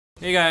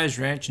Hey guys,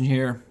 Ranshin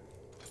here.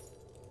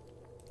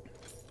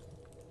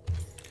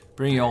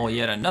 Bringing you all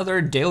yet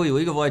another daily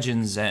League of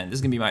Legends, and this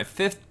is going to be my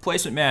 5th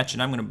placement match,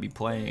 and I'm going to be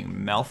playing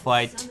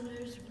Malphite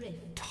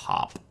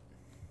top.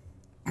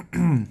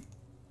 Apparently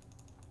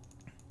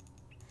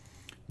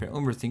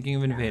we're thinking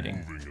of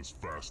invading. Moving as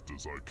fast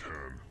as I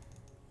can.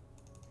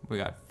 We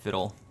got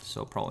Fiddle,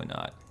 so probably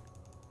not.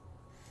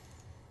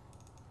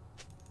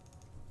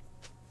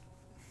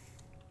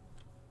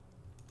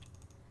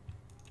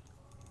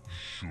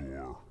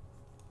 Sure.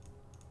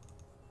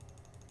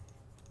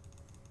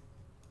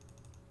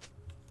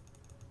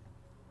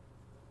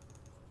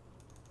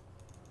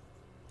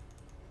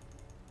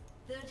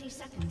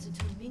 Seconds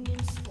until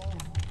minions spawn.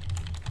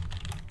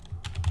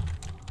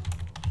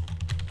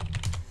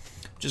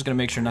 Just gonna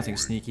make sure nothing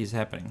sneaky is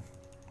happening.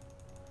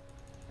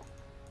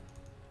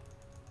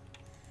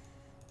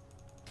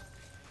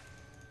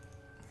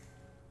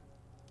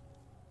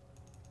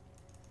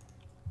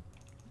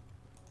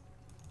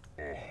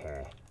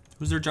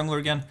 Who's their jungler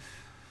again?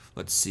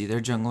 Let's see,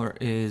 their jungler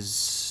is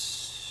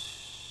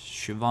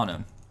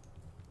Shyvana.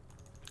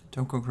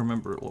 Don't quite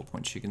remember at what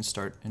point she can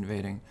start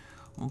invading.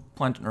 We'll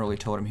plant an early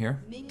totem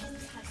here.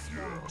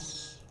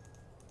 Yes.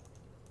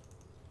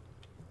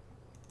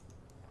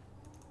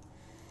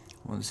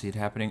 I want to see it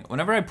happening.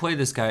 Whenever I play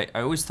this guy,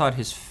 I always thought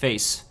his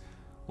face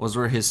was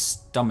where his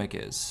stomach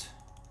is.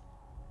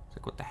 It's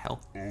like, what the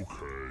hell?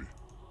 Okay.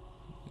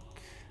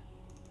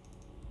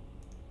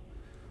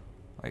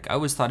 Like, I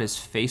always thought his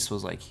face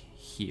was like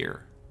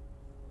here.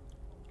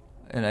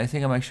 And I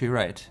think I'm actually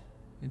right.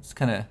 It's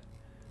kind of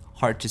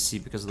hard to see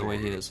because of the way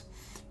he is.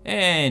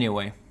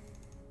 Anyway.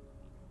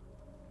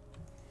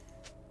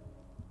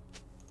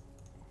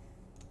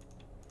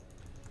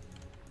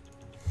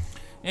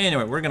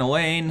 Anyway, we're gonna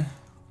lane.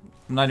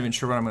 I'm not even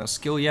sure what I'm gonna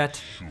skill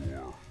yet.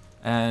 Sure.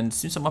 And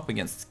since I'm up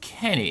against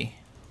Kenny,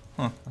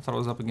 I thought I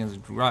was up against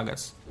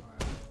Gragas.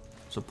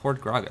 Support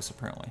Gragas,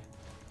 apparently.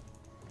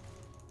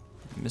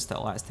 I missed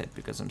that last hit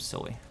because I'm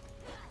silly.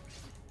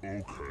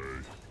 Okay.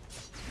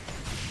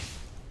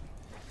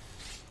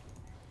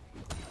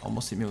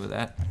 Almost hit me with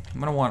that.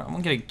 I'm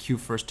gonna get a Q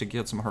first to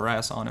get some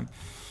harass on him.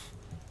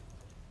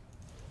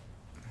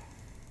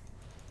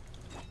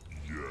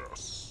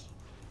 Yes.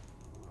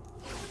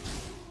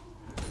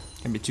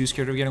 Can't be too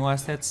scared of getting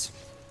last hits.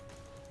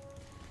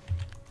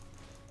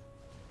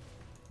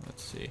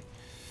 Let's see.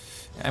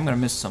 Yeah, I'm gonna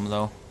miss some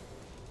though.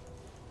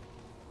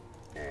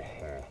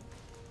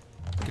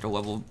 Get a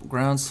level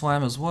ground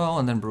slam as well,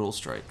 and then brutal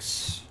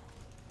strikes.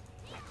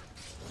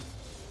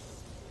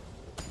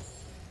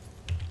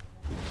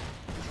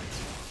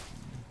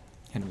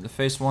 Hit him in the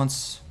face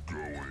once.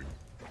 Going.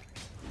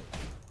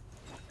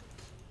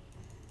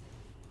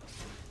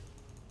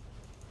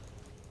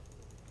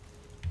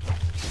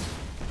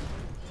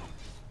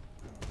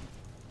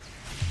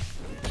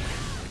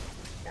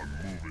 I'm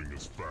moving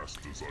as fast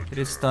as I It can.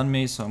 did stun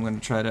me, so I'm gonna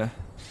try to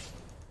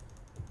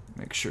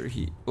make sure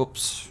he.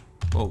 Oops.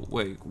 Oh,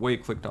 way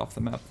clicked off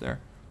the map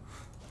there.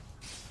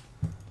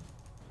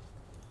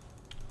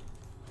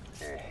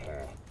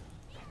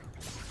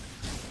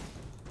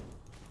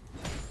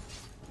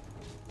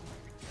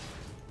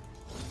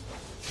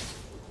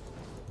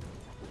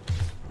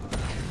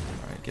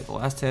 Alright, get the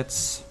last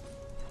hits.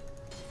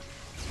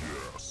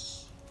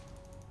 Yes.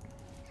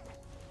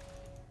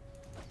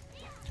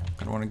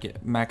 Gonna want to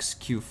get max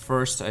Q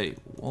first. I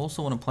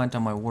also want to plant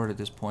down my ward at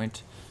this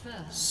point.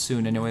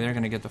 Soon anyway, they're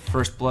gonna get the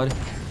first blood.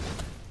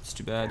 It's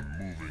too bad.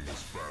 Moving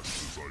as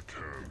fast as I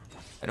can.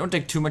 I don't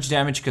take too much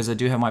damage because I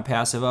do have my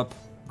passive up.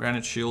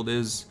 Granite Shield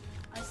is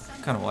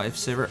kind of a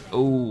lifesaver.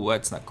 Oh,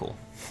 that's not cool.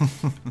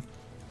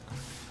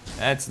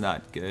 That's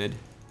not good.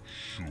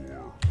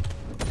 Sure.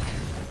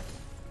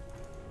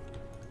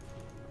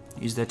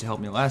 Use that to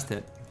help me last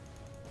hit.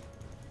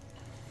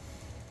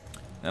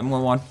 I'm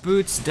gonna want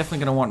boots. Definitely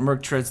gonna want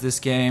Merc Treads this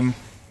game.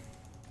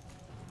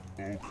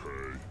 Okay.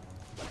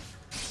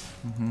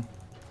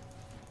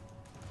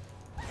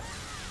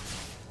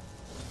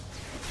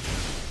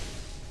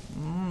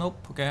 Nope.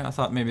 Okay, I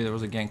thought maybe there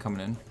was a gang coming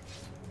in.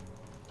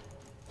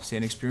 Stay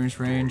in experience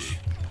range.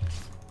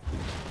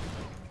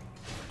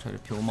 Try to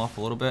peel him off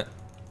a little bit.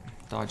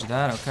 Dodge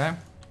that. Okay.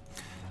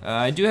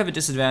 I do have a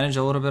disadvantage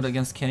a little bit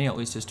against Kenny, at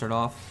least to start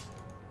off.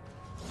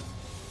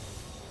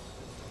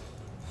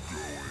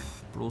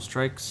 Brutal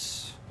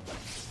strikes.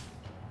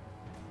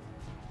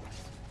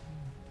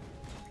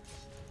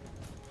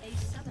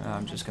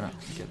 I'm just gonna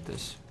get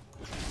this.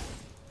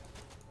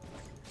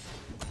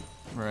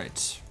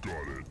 Right.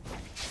 Got it.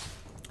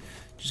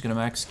 Just gonna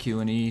max Q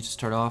and E to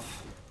start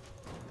off.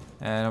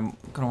 And I'm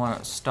gonna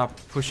wanna stop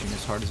pushing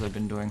as hard as I've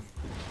been doing.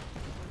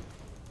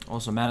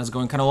 Also, mana's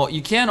going kinda low.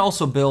 You can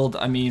also build,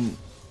 I mean,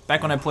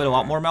 back when I played a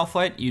lot more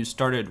Malphite, you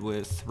started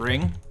with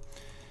Ring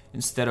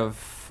instead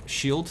of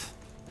Shield.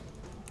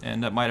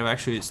 And that might have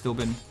actually still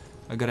been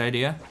a good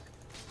idea.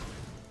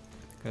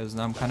 Because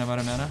now I'm kind of out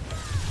of mana.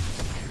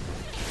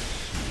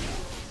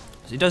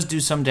 So he does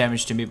do some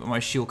damage to me, but my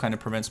shield kind of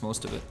prevents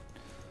most of it.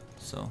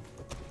 So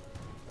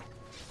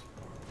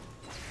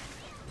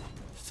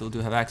still do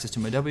have access to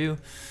my W.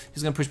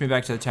 He's gonna push me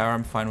back to the tower.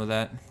 I'm fine with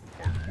that.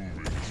 I'm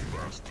moving as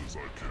fast as I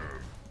can.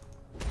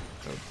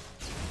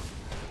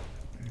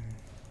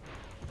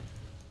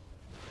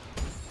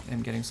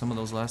 I'm getting some of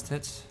those last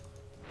hits.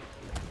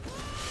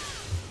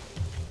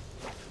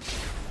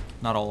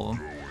 Not all of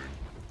them.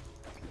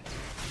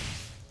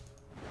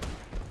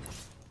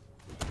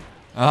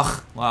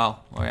 Ugh,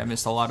 wow. Okay, I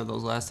missed a lot of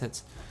those last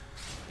hits.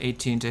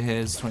 18 to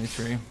his,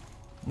 23.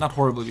 Not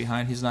horribly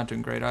behind. He's not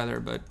doing great either,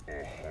 but...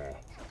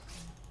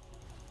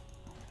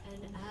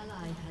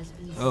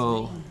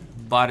 Oh,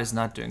 bot is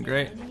not doing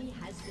great.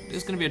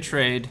 It's gonna be a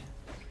trade.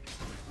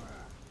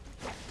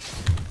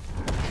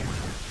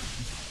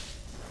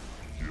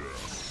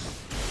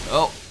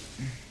 Oh.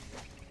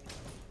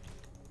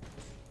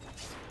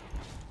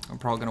 I'm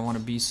probably gonna want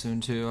to be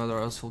soon too,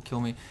 otherwise he'll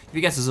kill me. If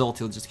he gets his ult,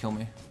 he'll just kill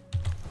me.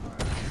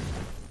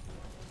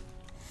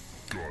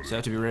 So I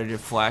have to be ready to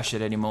flash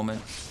at any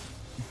moment.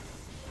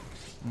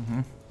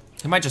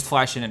 He might just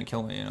flash in and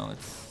kill me, you know,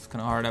 it's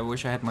kind of hard. I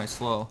wish I had my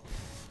slow.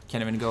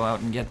 Can't even go out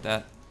and get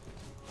that.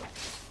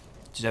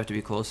 Just have to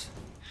be close.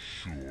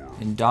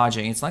 And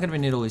dodging, it's not going to be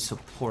needly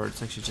support,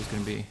 it's actually just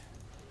going to be...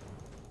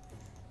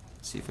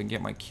 Let's see if I can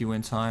get my Q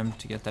in time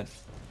to get that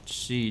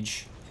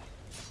siege.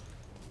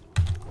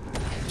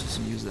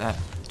 Just use that.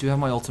 Do have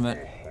my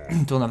ultimate.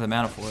 Don't have the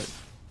mana for it.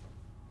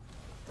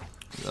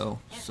 So,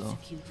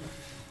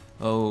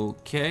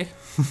 okay.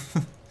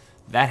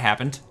 That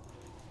happened.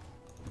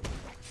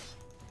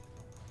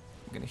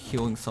 I'm gonna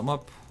healing some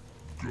up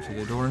to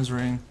the Doran's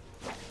ring.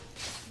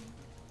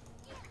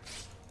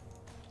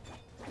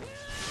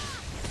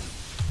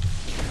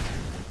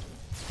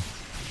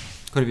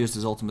 Could have used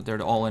his ultimate there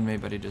to all in me,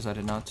 but he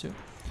decided not to.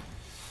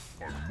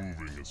 I'm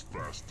moving as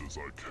fast as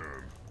I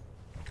can.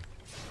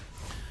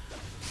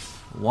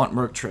 Want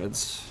Merc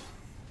Treads.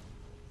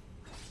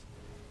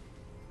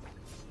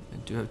 I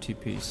do have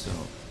TP, so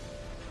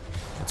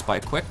let's buy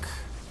quick.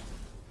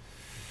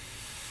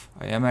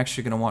 I am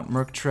actually going to want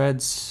Merc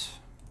Treads.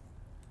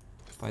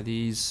 Buy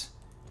these.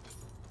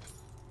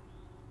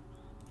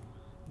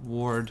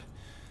 Ward.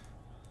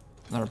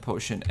 Another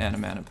potion and a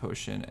mana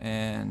potion.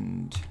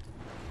 And...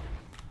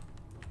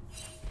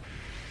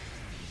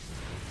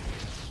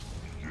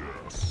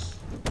 Yes.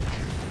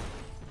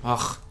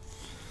 Ugh.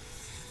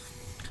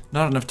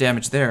 Not enough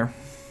damage there.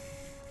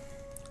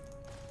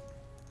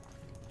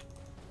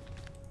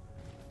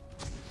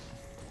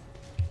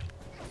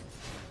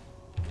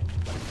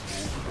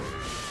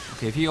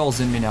 Okay, if he ults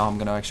in me now, I'm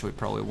gonna actually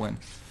probably win.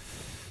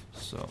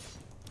 So,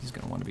 he's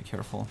gonna want to be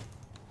careful.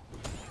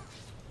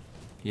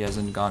 He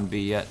hasn't gone B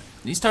yet.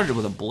 He started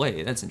with a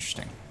blade, that's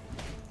interesting.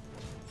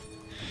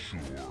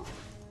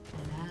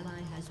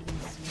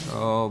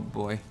 Oh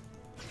boy.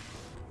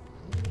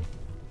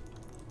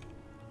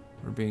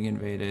 We're being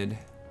invaded.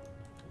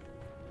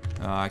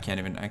 I can't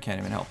even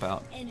help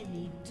out.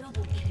 Enemy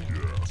double kill.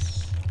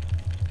 Yes.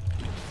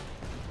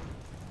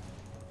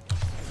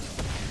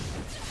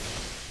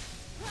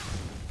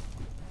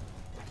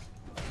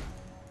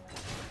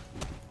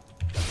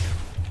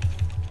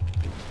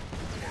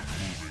 I'm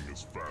moving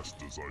as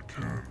fast as I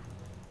can.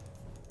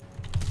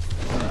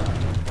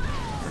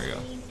 There we go.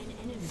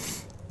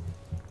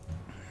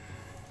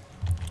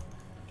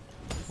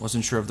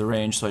 Wasn't sure of the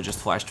range, so I just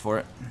flashed for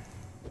it.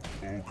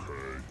 Okay.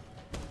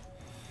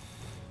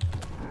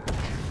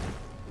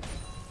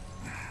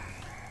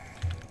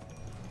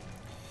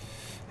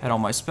 Had all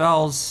my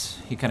spells.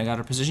 He kind of got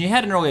her position. He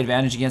had an early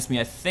advantage against me.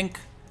 I think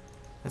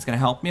that's going to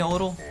help me a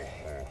little.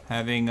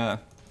 Having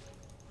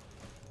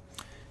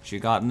she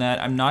gotten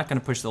that. I'm not going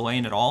to push the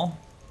lane at all.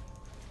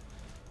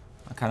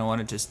 I kind of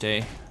wanted to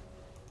stay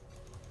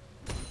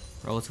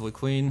relatively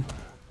clean.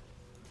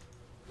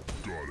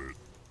 Got it.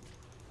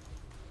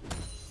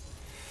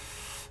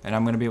 And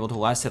I'm going to be able to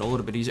last hit a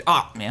little bit easier.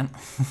 Ah, man.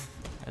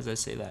 As I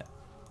say that.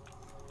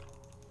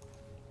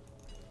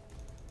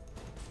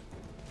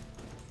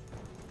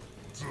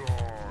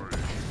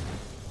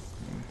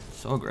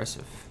 So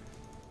aggressive.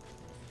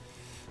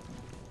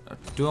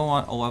 Do I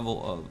want a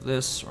level of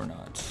this or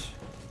not?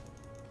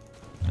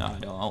 No, I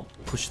don't. I'll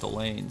push the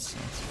lanes.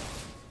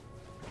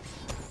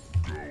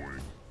 So.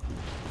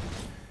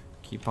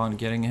 Keep on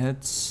getting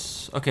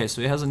hits. Okay,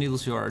 so he has a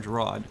needlessly large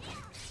rod.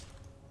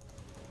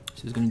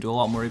 So he's gonna do a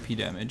lot more AP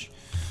damage.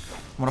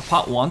 I'm gonna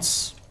pot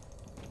once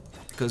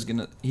because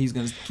he's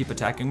gonna keep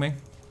attacking me.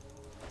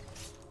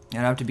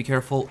 And I have to be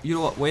careful. You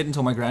know what? Wait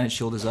until my granite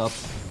shield is up.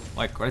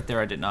 Like right there,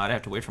 I did not. I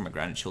have to wait for my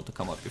granite shield to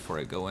come up before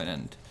I go in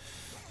and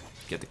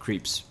get the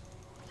creeps.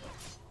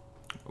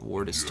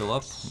 Ward is still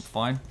up. I'm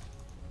fine.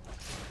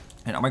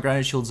 And now my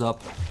granite shield's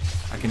up.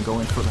 I can go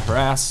in for the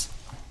harass.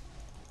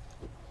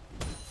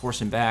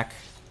 Force him back.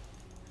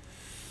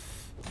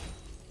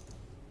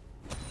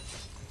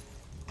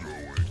 There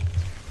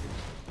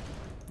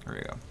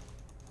we go.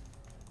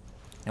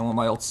 And when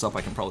my ult's up,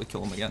 I can probably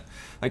kill him again.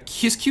 Like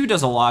his Q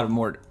does a lot of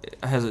more.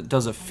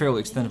 Does a fairly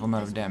extensive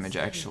amount of damage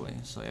actually.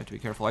 So you have to be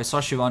careful. I saw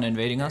Siobhan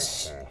invading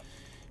us,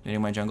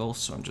 invading my jungle.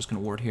 So I'm just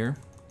gonna ward here.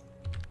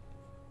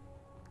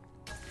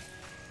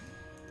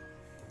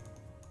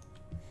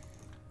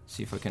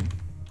 See if I can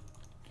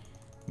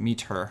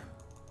meet her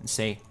and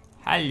say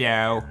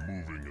hello.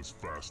 Moving as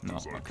fast No,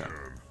 as I okay. can.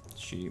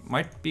 She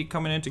might be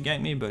coming in to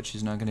gank me, but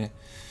she's not gonna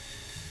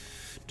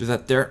do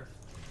that there.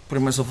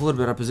 Putting myself a little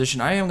bit out of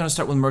position. I am gonna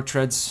start with Merc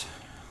Treads.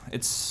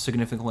 It's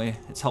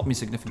helped me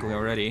significantly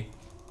already.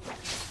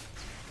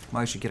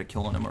 Might actually get a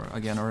kill on him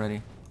again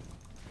already.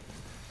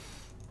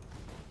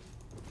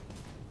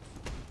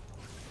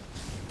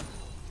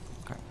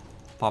 Okay,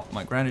 pop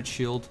my granite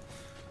shield.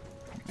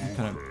 I'm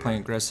kind of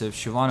playing aggressive.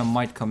 Shyvana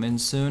might come in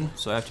soon,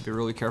 so I have to be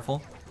really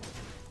careful.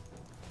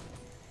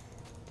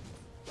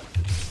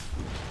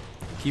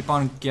 Keep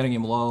on getting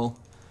him low.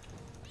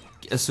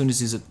 As soon as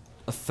he's at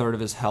a third of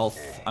his health,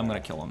 I'm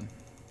gonna kill him.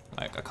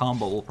 Like, a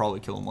combo will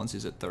probably kill him once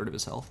he's at a third of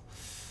his health.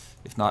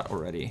 If not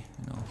already,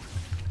 you know.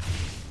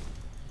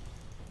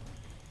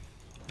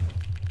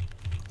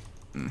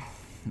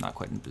 Not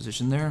quite in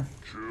position there.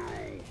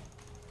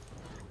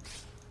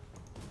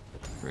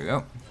 There we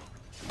go.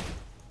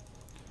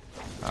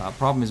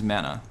 Problem is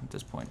mana at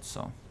this point,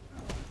 so.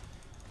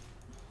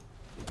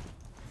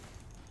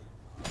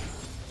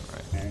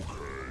 Alright. Okay,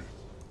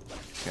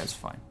 that's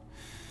fine.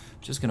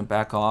 Just gonna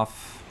back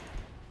off.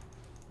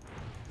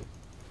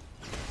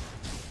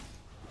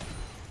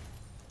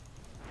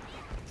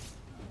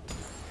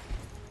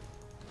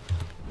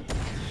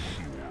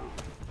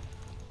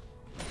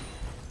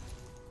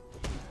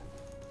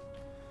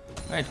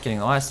 Alright, getting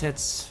the last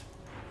hits.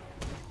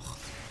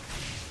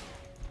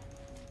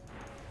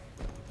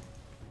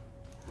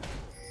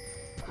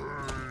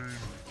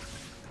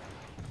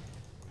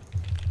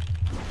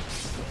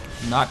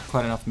 Not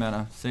quite enough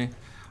mana. See,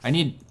 I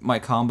need my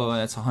combo,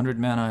 and it's 100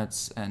 mana.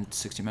 And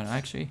 60 mana.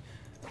 Actually,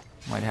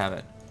 might have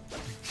it.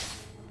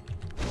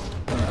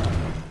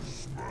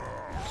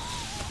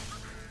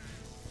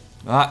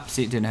 Ah,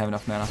 see, didn't have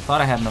enough mana.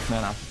 Thought I had enough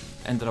mana.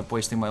 Ended up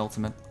wasting my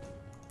ultimate.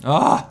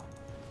 Ah!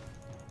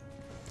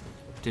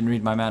 Didn't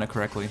read my mana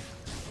correctly.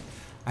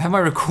 I have my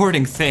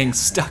recording thing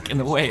stuck in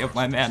the way of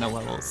my mana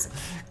levels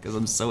because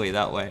I'm silly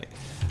that way.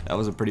 That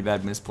was a pretty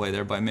bad misplay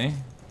there by me,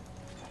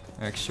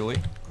 actually.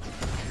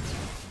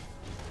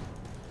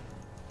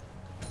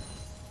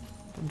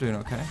 I'm doing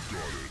okay.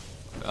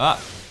 Ah,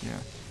 yeah.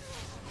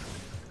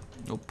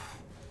 Nope.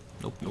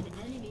 Nope, nope.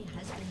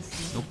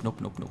 Nope,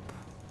 nope, nope, nope.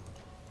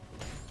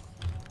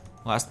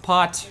 Last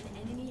pot.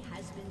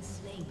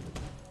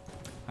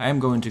 I am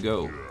going to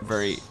go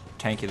very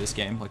tanky this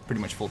game, like pretty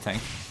much full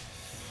tank.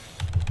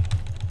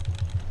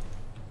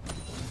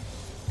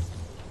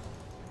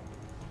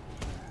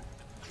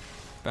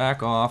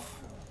 Back off.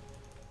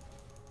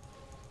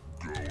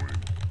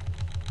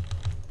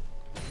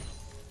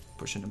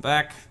 Pushing him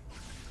back.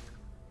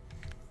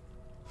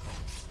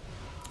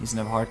 He's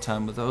gonna have a hard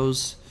time with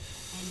those.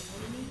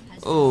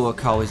 Oh,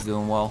 Akali's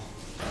doing well.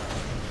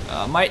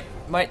 Might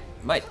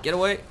get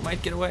away.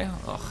 Might get away.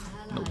 Ugh,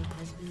 nope.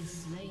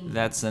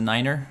 That's a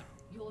niner.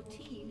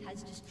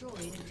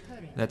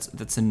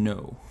 That's a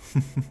no.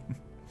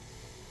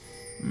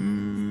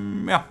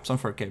 Yeah,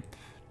 Sunfire Cape.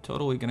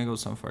 Totally gonna go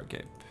Sunfire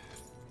Cape.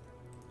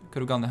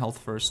 Could have gone the health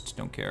first.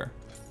 Don't care.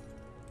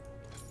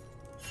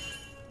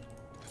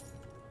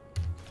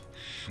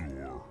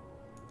 Sure.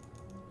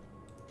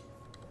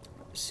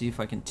 See if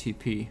I can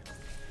TP.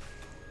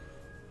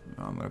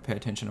 No, I'm gonna pay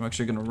attention. I'm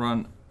actually gonna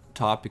run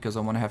top because I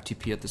want to have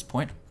TP at this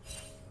point.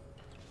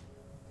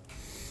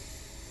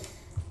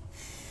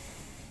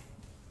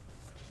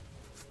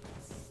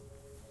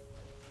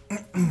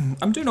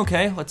 I'm doing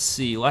okay. Let's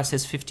see. Last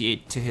hit's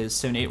 58 to his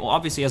 78. Well,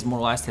 obviously he has more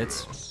last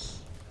hits.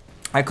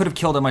 I could have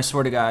killed him, I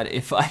swear to God,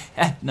 if I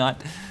had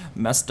not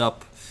messed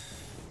up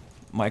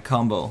my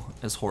combo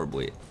as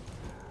horribly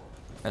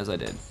as I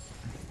did.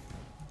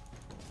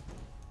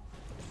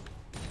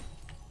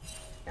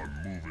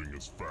 I'm moving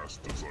as fast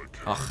as I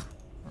can. Ugh.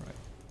 Alright.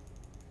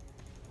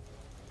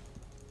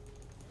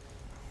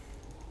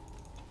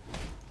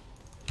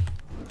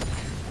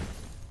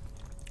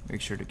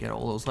 Make sure to get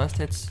all those last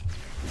hits.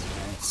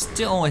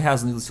 Still only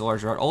has needless to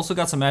large art. Also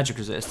got some magic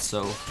resist,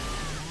 so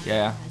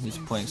yeah, he's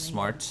playing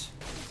smart.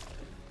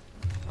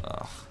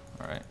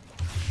 Alright.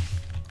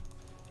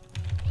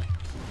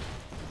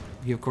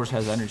 He of course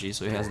has energy,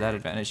 so he has that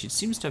advantage. He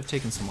seems to have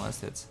taken some last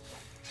hits.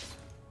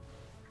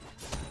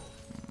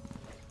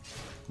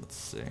 Let's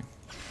see.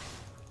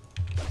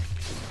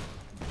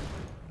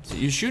 So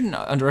you shouldn't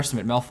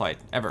underestimate Malphite,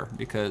 ever,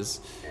 because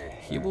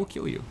he will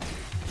kill you.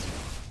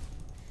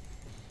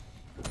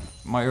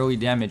 My early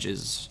damage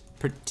is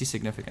pretty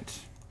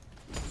significant.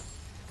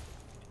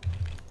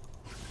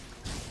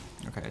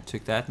 Okay, I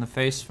took that in the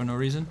face for no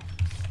reason.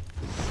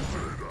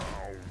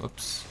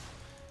 Whoops.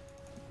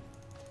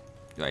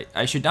 Right,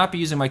 I should not be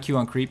using my Q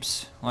on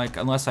creeps, like,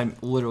 unless I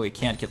literally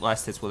can't get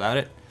last hits without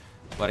it.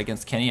 But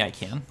against Kenny, I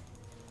can.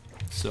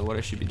 So what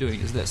I should be doing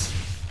is this.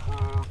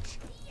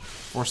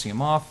 Forcing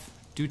him off.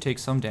 Do take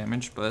some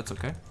damage, but that's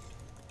okay.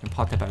 And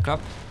pop that back up.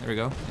 There we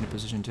go, in a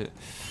position to...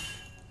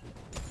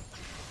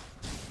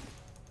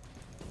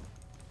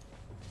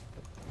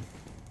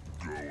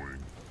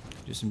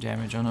 do some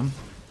damage on him.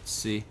 Let's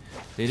see.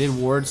 They did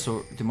ward,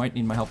 so they might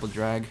need my help with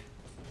Drake.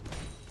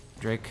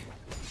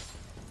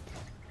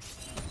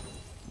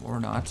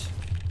 not.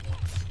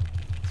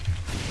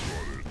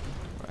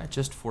 Alright,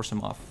 just force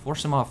him off.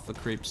 Force him off the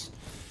creeps.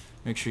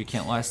 Make sure you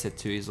can't last hit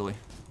too easily.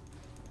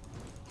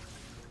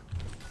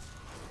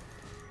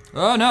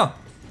 Oh no!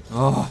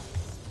 Oh!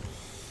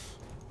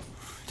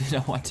 Did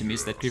not want to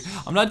miss that creep.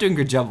 I'm not doing a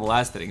good job of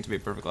last hitting, to be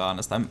perfectly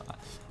honest. I'm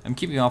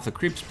keeping off the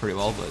creeps pretty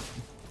well, but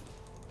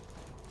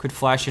could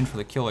flash in for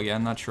the kill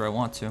again. Not sure I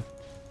want to.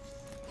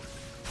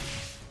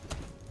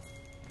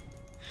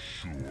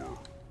 Sure.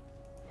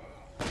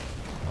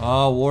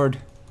 Oh, ward.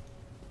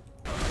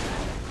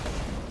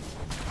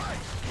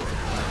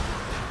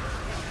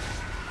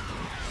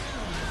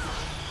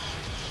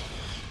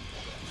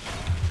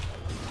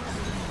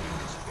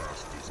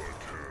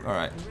 All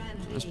right,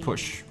 let's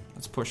push.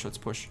 Let's push. Let's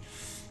push.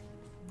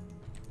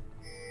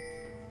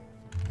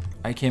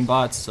 I came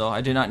bots, so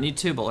I did not need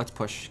to, but let's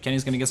push.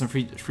 Kenny's gonna get some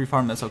free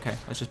farm. That's okay.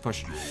 Let's just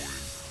push.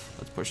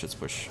 Let's push. Let's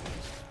push.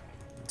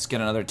 Let's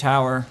get another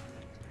tower.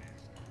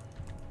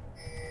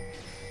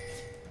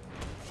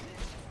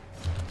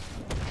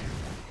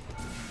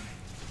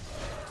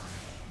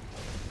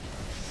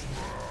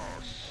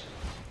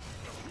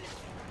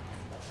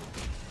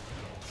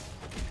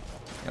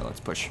 Yeah, let's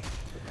push.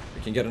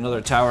 We can get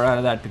another tower out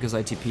of that because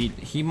I TP'd.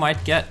 He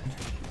might get.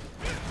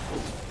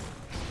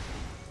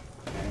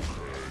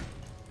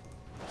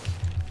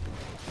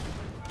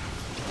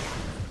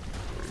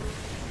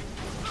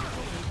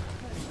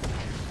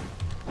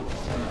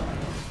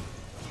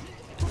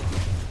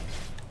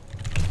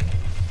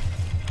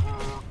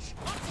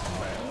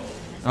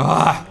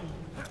 Ah!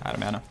 Out of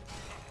mana.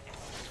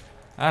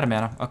 Out of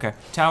mana. Okay.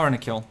 Tower and a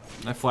kill.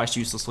 I flashed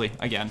uselessly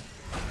again.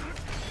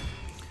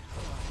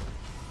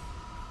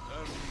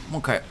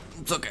 Okay.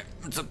 It's okay.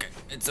 It's okay.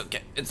 It's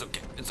okay. It's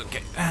okay. It's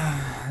okay.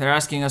 They're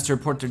asking us to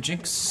report their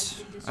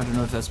jinx. I don't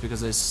know if that's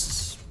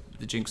because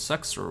the jinx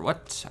sucks or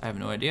what. I have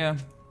no idea.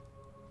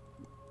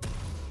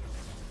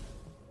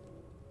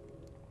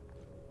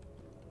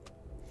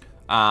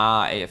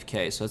 Ah,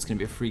 AFK. So it's gonna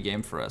be a free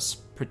game for us,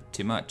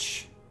 pretty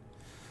much.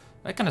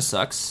 That kind of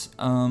sucks.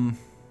 Did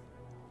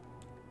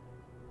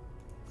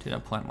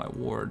not plant my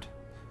ward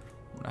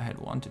when I had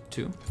wanted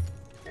to.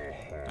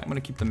 I'm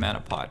gonna keep the mana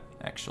pot,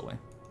 actually.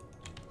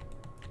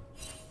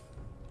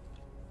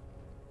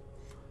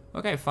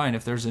 Okay, fine.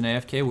 If there's an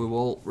AFK, we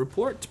will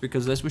report,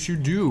 because that's what you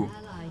do.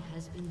 Ally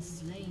has been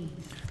slain.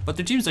 But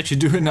their team's actually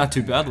doing not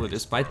too badly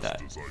despite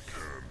that.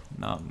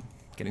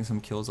 Getting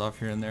some kills off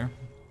here and there.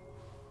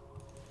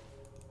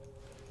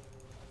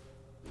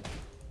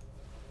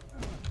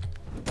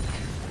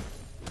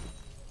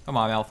 Come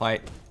on,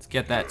 Malphite. Let's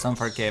get that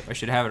Sunfire Cape. I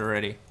should have it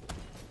already.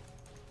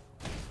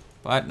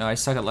 But no, I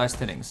suck at last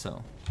hitting,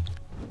 so.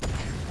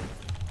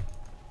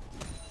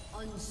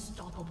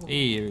 Unstoppable.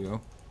 Here we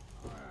go.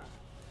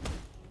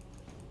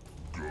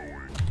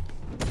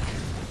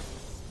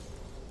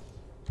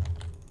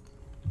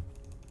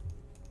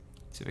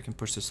 See if I can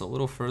push this a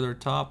little further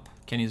top.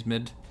 Kenny's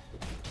mid.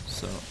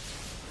 So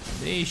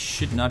they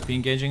should not be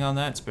engaging on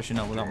that, especially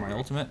not without my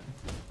ultimate.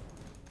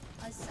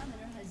 A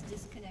summoner has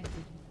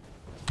disconnected.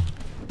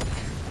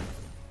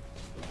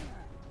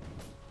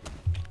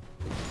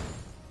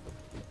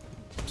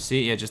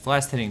 See, yeah, just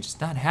last hitting,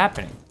 just not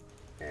happening.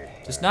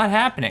 Just not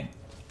happening.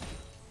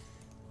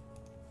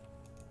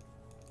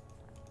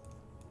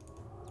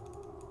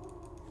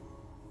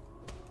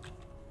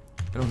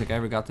 I don't think I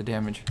ever got the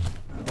damage.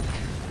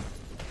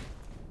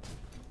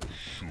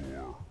 Sure.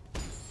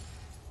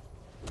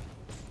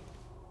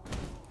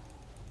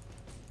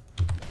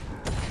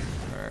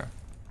 There.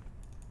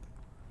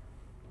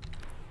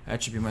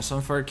 That should be my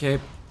Sunfire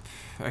Cape.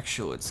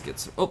 Actually, let's get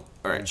some. Oh,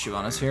 alright,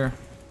 Shyvana's here.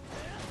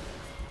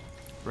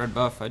 Red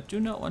buff. I do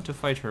not want to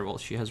fight her while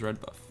she has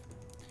red buff.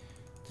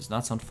 Does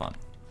not sound fun.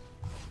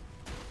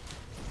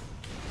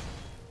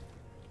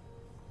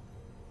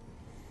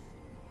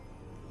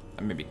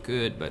 I may be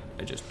good, but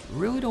I just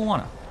really don't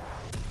wanna.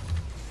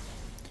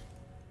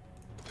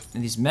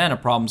 And these mana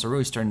problems are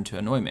really starting to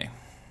annoy me.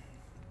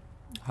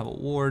 I have a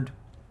ward.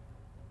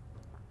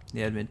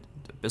 The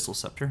Abyssal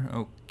Scepter.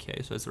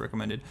 Okay, so that's the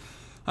recommended.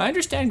 I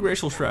understand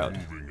Glacial Shroud.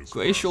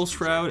 Glacial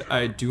Shroud,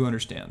 I do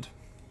understand.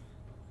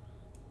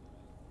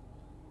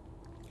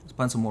 Let's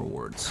find some more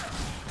wards.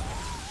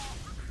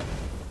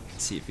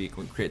 Let's see if we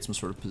can create some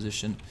sort of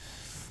position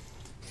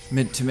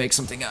mid to make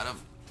something out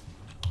of.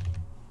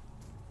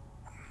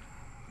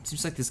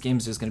 Seems like this game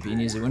is just going to be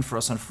an easy win for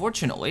us,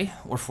 unfortunately,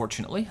 or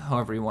fortunately,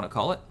 however you want to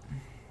call it.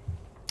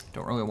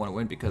 Don't really want to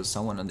win because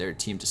someone on their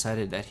team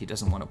decided that he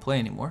doesn't want to play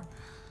anymore.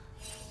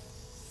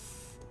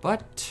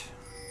 But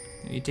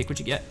you take what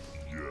you get.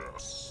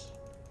 Yes.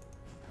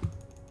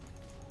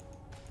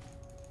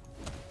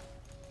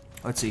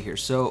 Let's see here.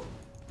 So,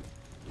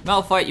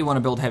 Malphite, you want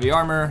to build heavy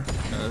armor.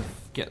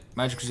 Get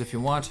magics if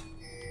you want.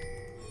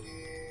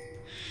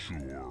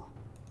 Sure.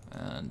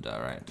 And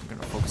alright, I'm going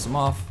to focus them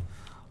off.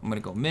 I'm gonna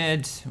go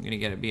mid. I'm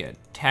gonna be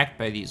attacked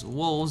by these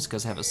wolves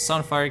because I have a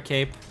Sunfire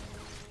Cape.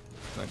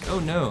 But oh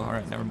no! All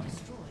right, never mind.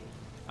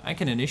 I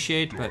can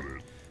initiate, but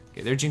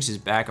okay, their jinx is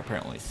back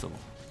apparently. So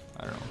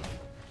I don't know.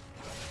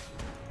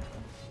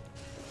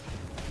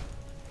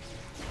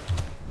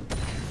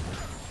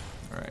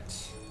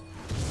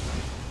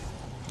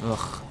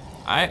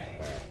 Alright. Ugh.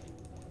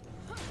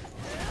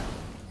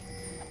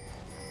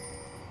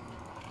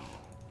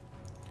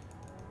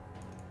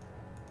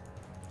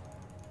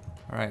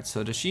 Alright,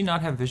 so does she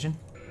not have vision?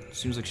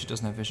 Seems like she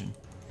doesn't have vision.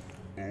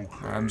 Okay.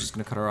 Alright, I'm just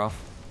gonna cut her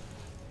off.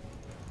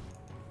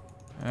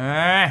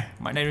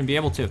 Might not even be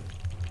able to.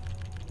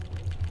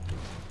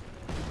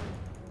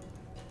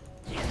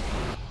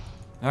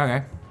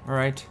 Okay,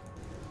 alright.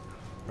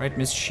 Right,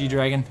 Miss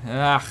She-Dragon.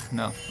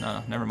 No,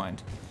 never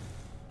mind.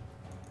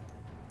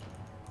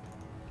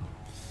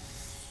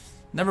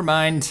 Never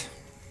mind.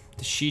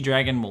 The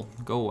She-Dragon will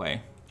go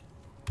away.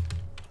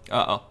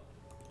 Uh-oh.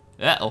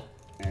 Uh-oh.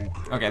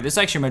 Okay, this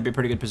actually might be a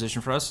pretty good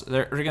position for us.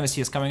 They're gonna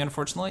see us coming,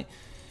 unfortunately,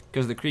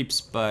 because of the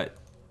creeps, but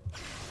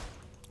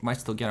might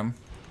still get them.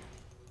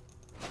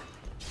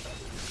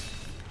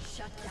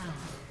 Shut down.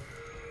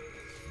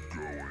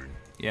 Going.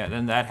 Yeah,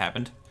 then that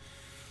happened.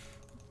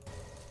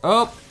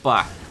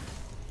 Oppa.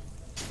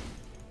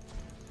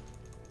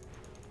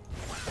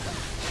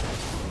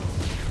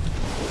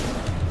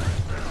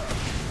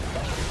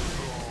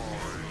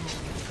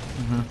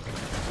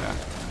 Yeah.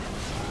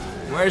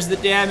 Where's the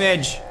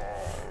damage?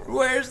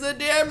 Where's the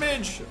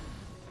damage?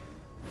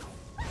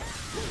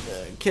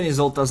 Kenny's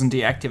ult doesn't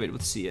deactivate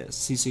with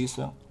CC,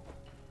 so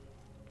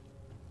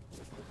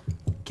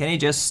Kenny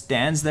just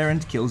stands there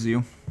and kills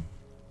you.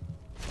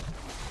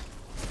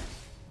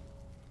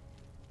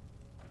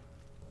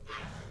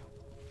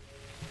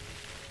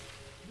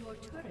 Your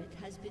turret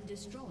has been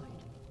destroyed.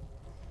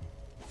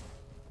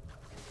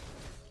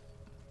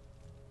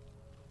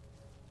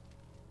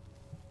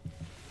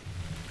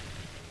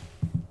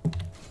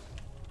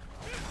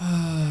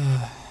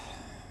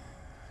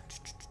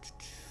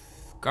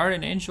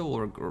 Guardian Angel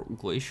or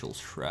Glacial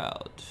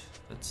Shroud?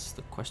 That's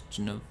the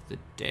question of the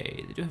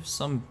day. They do have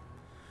some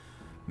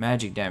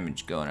magic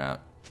damage going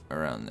out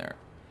around there.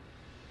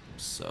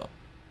 So,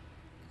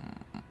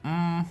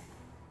 we'll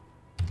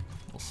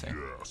see.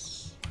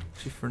 Yes.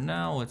 Actually, for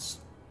now, let's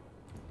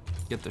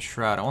get the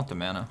Shroud. I want the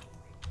mana.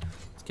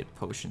 Let's get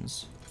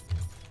potions.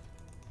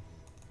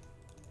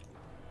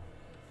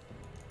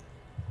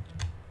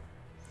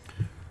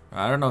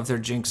 I don't know if they're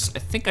Jinx. I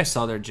think I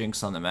saw their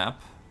Jinx on the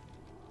map.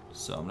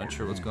 So I'm not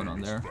sure what's going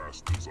on there.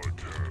 As fast as I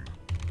can.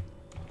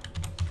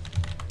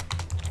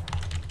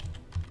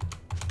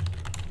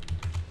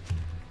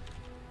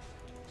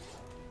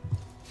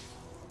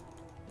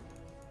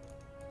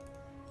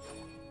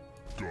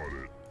 Got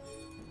it.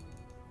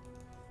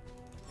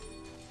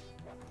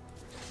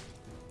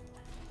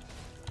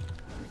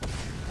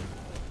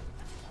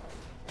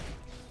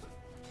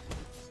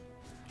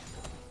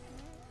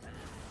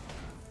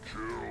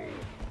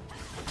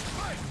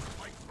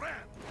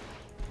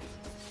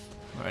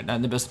 Alright, not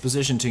in the best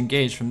position to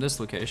engage from this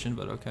location,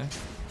 but okay.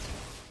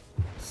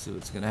 Let's see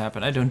what's gonna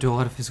happen. I don't do a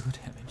lot of physical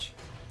damage.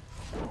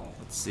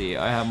 Let's see,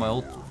 I have my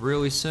ult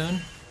really soon.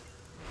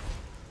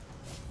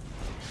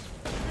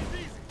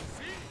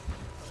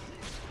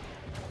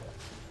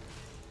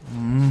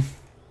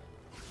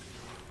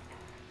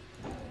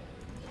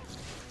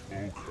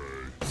 Okay.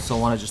 So I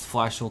wanna just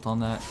flash ult on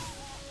that.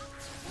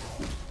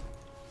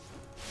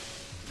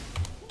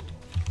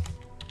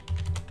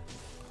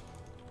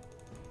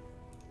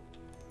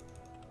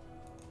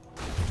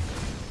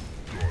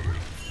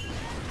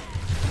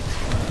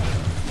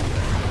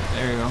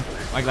 There you go.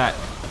 Like that.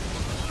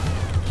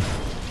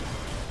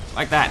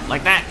 Like that.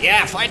 Like that.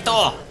 Yeah, fight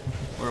though!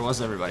 Where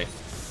was everybody?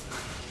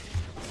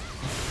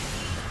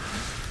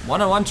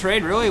 One-on-one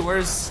trade, really?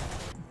 Where's...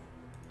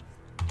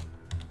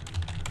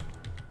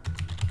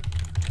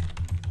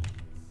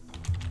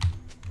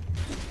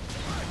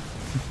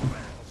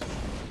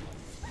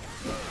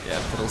 Yeah,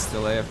 Fiddle's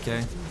still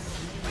AFK.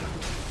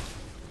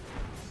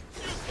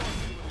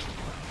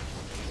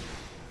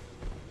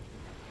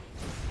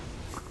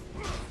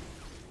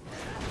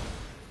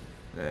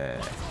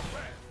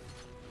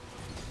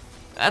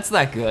 That's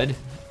not good.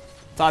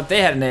 Thought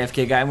they had an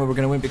AFK guy and we were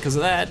gonna win because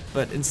of that,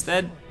 but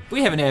instead,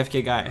 we have an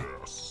AFK guy.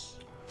 Yes.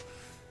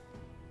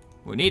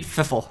 We need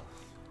Fiffle.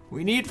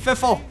 We need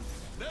Fiffle.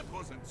 That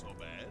wasn't so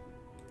bad.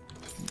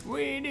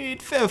 We need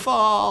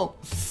Fiffle.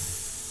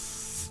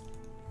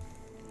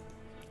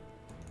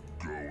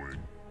 Going.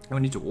 I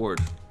need to ward.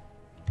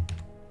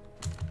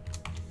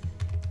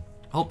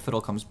 Hope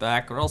Fiddle comes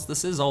back, or else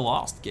this is a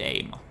lost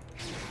game.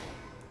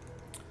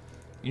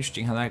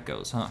 Interesting how that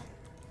goes, huh?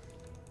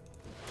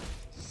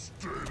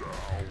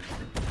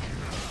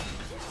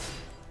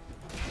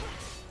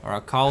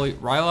 Alright,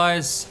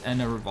 Rylai's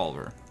and a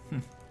revolver.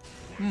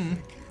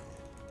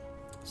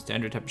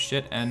 Standard type of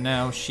shit, and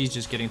now she's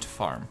just getting to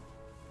farm.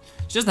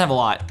 She doesn't have a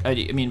lot. I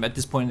mean, at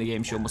this point in the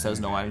game, she almost has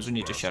no items. We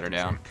need to shut her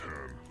down.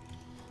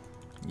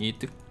 Need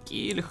to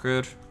kill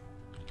her.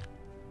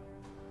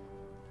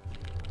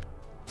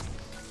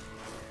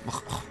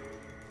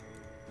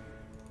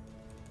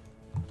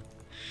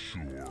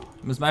 Sure.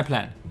 It was my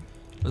plan.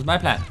 It was my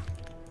plan.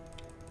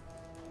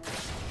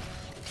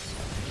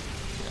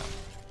 Yeah.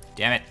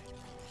 Damn it.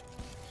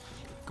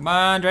 Come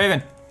on,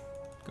 Draven.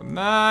 Come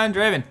on,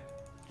 Draven.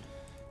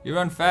 You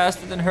run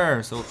faster than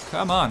her, so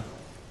come on.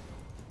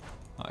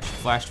 Oh, she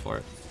flashed for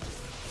it.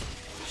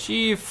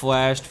 She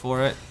flashed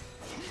for it.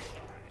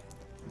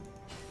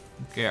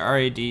 Okay,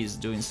 RAD is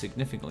doing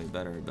significantly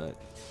better, but...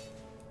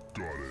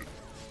 Got it.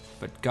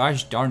 But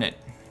gosh darn it.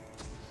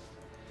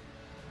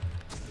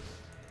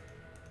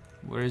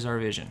 Where is our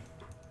vision?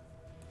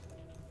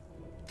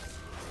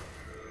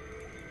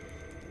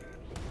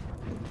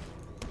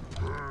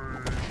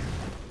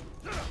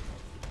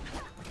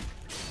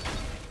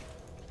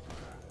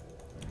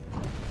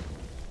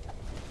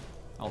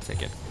 I'll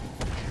take it.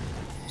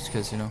 Just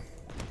because, you know.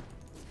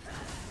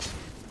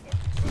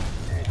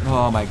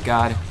 Oh my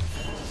god.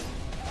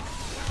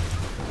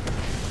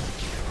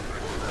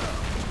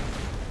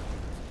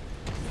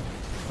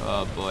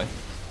 Oh boy.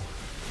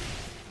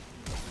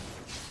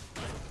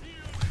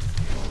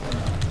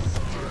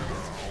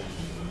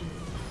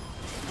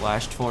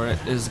 Flashed for it.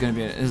 This is gonna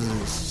be this is an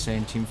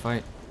insane team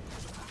fight.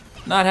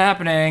 Not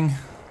happening.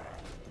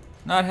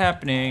 Not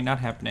happening. Not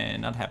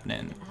happening. Not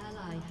happening.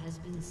 Ally has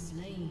been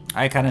slain.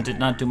 I kind of did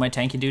not do my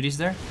tanky duties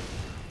there.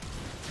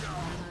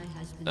 Ally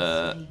has been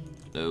slain.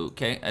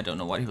 Okay, I don't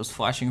know what he was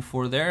flashing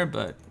for there,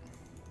 but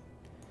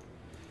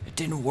it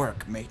didn't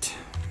work, mate.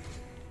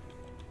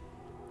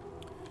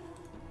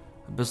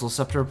 Abyssal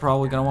Scepter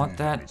probably gonna want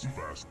that. As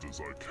fast as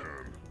I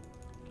can.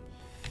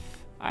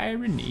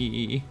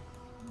 Irony.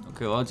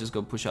 Okay, well, I'll just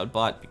go push out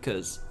bot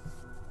because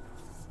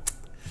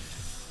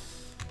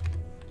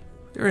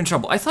they're in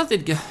trouble. I thought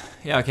they'd get.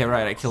 Yeah, okay,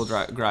 right. I killed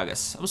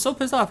Gragas. I was so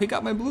pissed off. He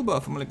got my blue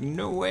buff. I'm like,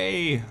 no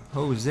way,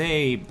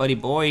 Jose, buddy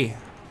boy,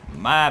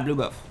 my blue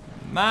buff,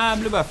 my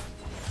blue buff.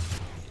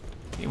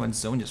 He went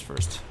Zonia's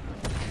first.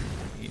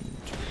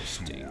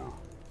 Interesting.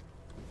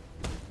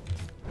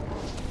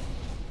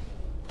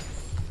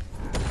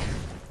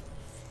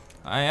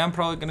 I am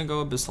probably gonna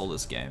go Abyssal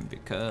this game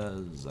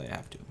because I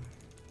have to.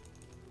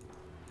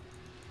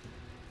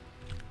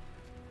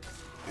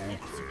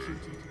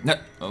 No,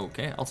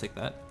 okay, I'll take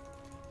that.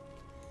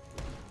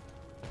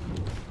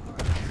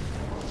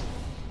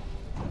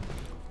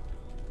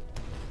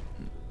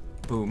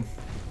 Boom,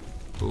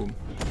 boom,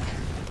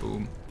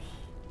 boom,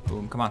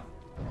 boom. Come on,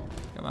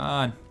 come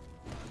on.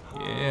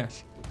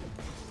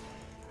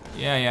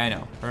 Yeah, yeah, I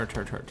know. Hurt,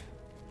 hurt, hurt.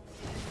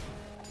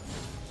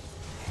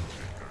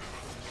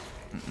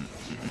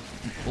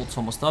 Ult's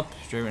almost up.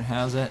 Draven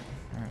has it.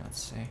 Alright,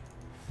 let's see.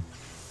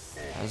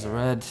 Has the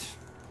red.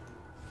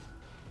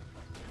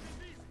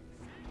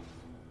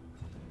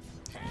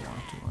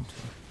 One, two.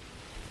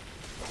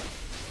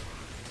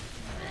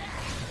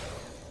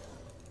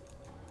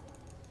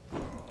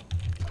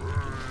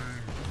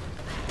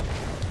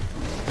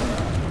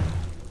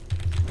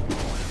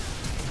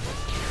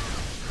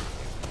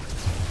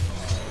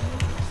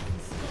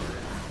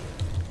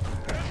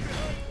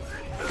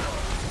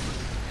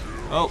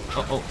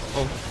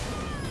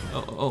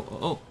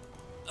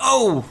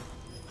 Oh!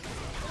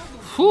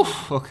 Whew,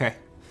 okay.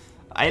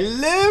 I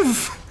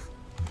live!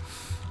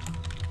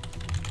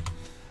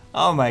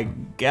 Oh my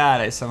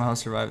god, I somehow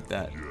survived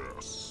that.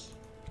 Yes.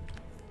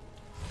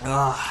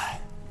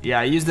 Yeah,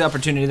 I used the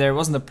opportunity there. It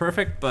wasn't the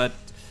perfect, but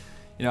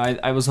you know,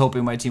 I was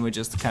hoping my team would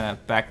just kind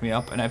of back me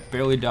up, and I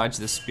barely dodged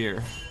the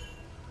spear.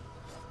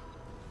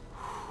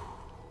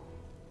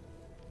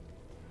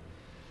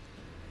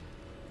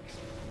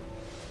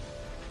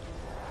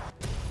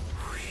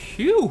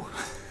 Phew!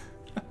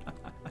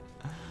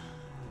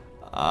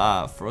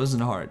 Frozen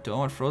Heart. Do I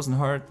want Frozen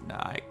Heart? Nah,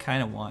 I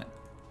kind of want.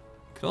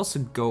 Could also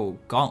go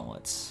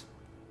Gauntlets.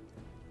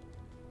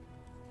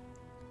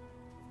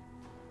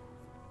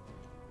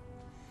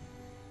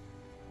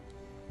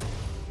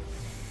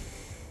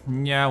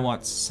 Yeah, I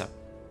want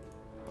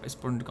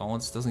Iceborne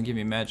Gauntlets doesn't give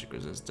me magic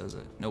resist, does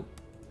it? Nope.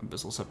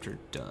 Abyssal Scepter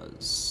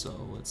does. So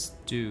let's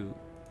do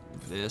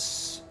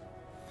this.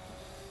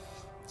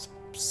 Let's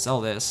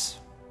sell this.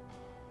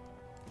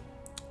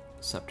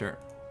 Scepter.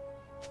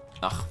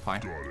 Ugh,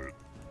 fine. Got it.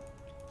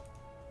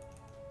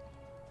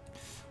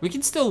 We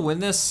can still win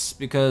this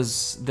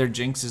because their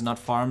Jinx is not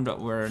farmed.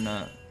 We're in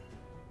a...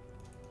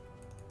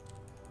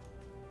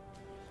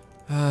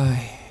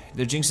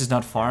 their Jinx is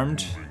not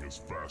farmed. Moving as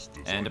fast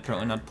as And I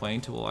apparently not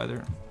playing too well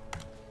either.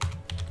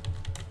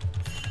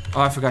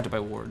 Oh, I forgot to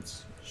buy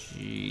wards.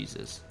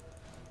 Jesus.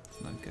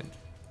 Not good.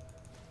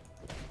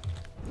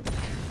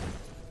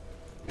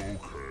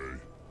 Okay.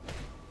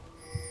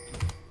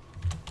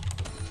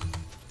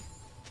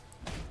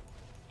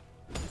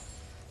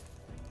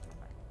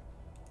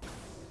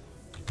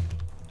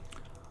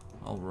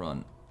 I'll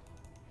run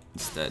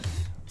instead.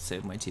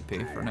 Save my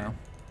TP for now.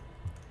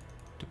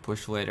 To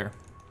push later.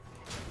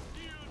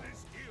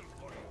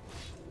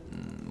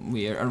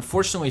 We are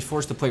unfortunately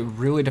forced to play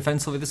really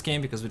defensively this game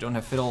because we don't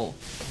have Fiddle.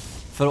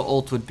 Fiddle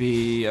ult would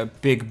be a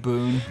big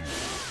boon.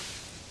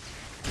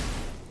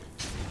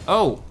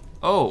 Oh!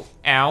 Oh!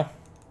 Ow!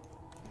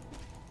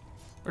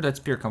 Where'd that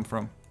spear come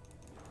from?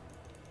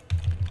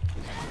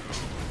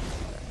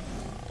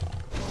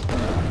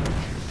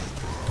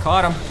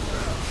 Caught him!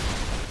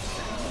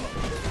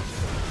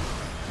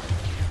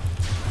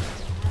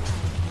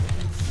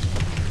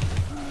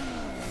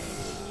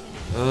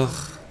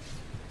 Ugh.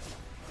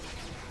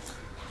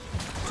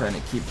 trying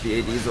to keep the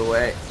ADs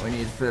away. We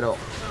need Fiddle.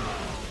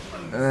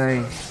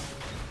 Ay,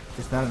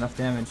 just not enough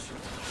damage.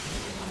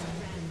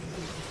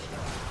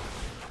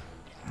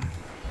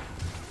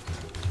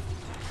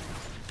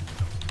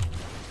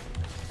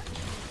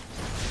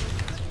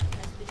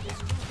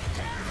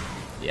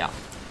 Yeah.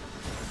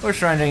 Or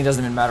Shrine Drain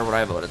doesn't even matter what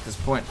I vote at this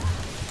point.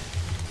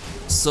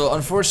 So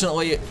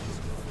unfortunately,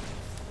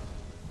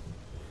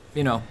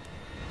 you know,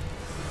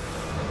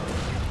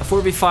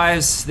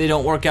 4v5s, they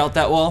don't work out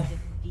that well.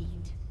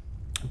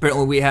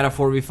 Apparently we had a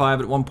 4v5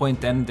 at one point,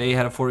 then they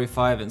had a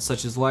 4v5, and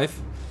such is life.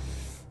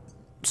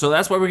 So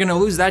that's why we're gonna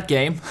lose that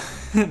game.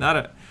 Not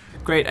a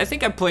great. I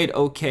think I played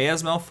okay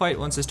as Malphite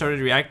once I started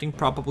reacting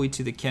probably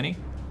to the Kennen.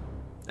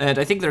 And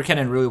I think their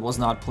Kennen really was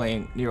not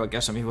playing near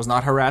aggressive. He was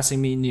not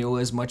harassing me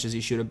nearly as much as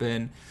he should have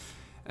been.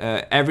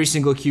 Every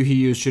single Q he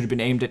used should have been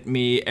aimed at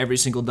me. Every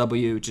single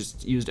W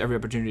just used every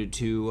opportunity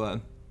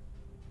to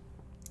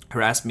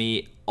harass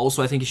me.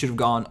 Also, I think he should have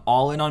gone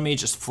all in on me,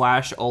 just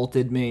flash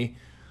ulted me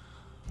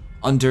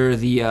under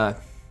the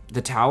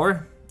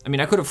tower. I mean,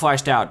 I could have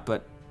flashed out,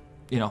 but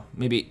you know,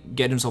 maybe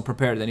get himself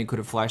prepared. Then he could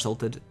have flash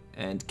ulted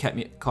and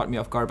caught me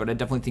off guard. But I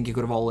definitely think he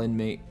could have all in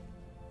me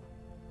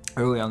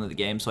early on in the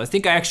game. So I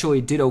think I actually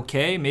did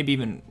okay. Maybe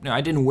even, no,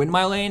 I didn't win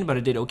my lane, but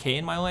I did okay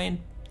in my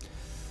lane.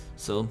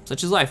 So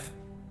such is life.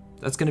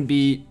 That's gonna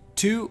be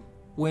 2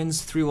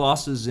 wins, 3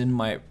 losses in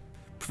my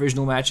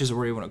provisional matches, or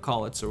whatever you want to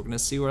call it. So we're gonna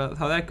see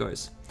how that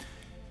goes.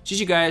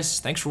 GG guys,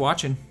 thanks for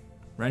watching.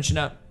 Ranshin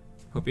out.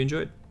 Hope you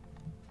enjoyed.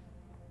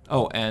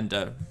 Oh, and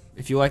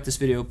if you like this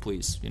video,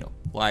 please, you know,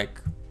 like,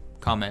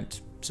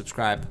 comment,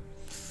 subscribe,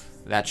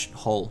 that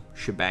whole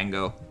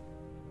shebango.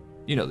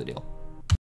 You know the deal.